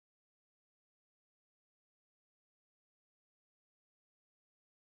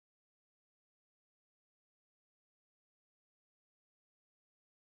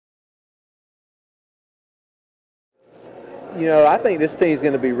I think this team's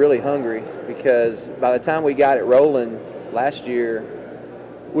going to be really hungry because by the time we got it rolling last year,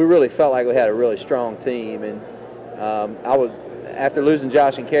 we really felt like we had a really strong team. And after losing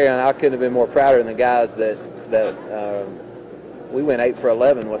Josh and Carrion, I couldn't have been more prouder than the guys that we went 8 for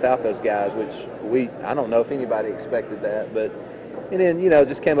 11 without those guys, which I don't know if anybody expected that. And then,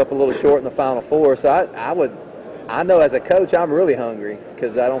 just came up a little short in the Final Four. So I know as a coach I'm really hungry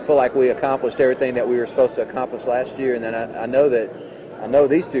because I don't feel like we accomplished everything that we were supposed to accomplish last year. And then I know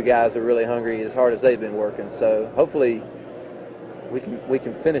these two guys are really hungry as hard as they've been working. So hopefully we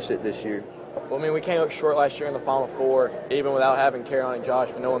can finish it this year. Well, I mean, we came up short last year in the Final Four, even without having Carrion and Josh.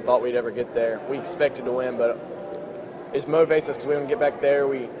 No one thought we'd ever get there. We expected to win, but it motivates us because we want to get back there.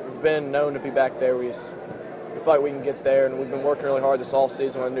 We've been known to be back there. We feel like we can get there, and we've been working really hard this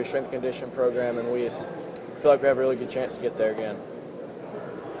offseason with a new strength and conditioning program, and we just feel like we have a really good chance to get there again.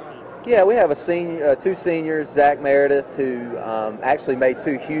 Yeah, we have two seniors, Zach Meredith, who actually made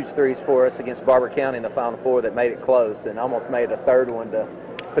 2 huge threes for us against Barber County in the Final Four that made it close and almost made a third one to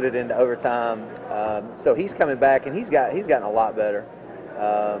put it into overtime. So he's coming back, and he's gotten a lot better.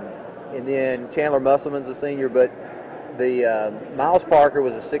 And then Chandler Musselman's a senior, but the Miles Parker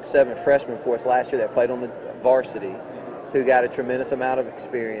was a 6'7" freshman for us last year that played on the varsity, who got a tremendous amount of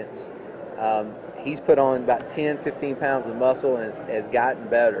experience. He's put on about 10, 15 pounds of muscle and has gotten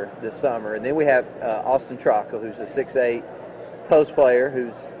better this summer. And then we have Austin Troxel, who's a 6'8" post player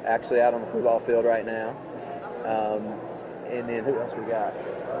who's actually out on the football field right now. And then who else we got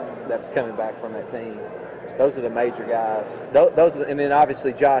that's coming back from that team? Those are the major guys. And then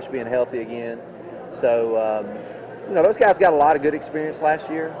obviously Josh being healthy again. So, those guys got a lot of good experience last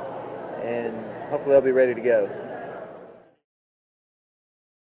year, and hopefully they'll be ready to go.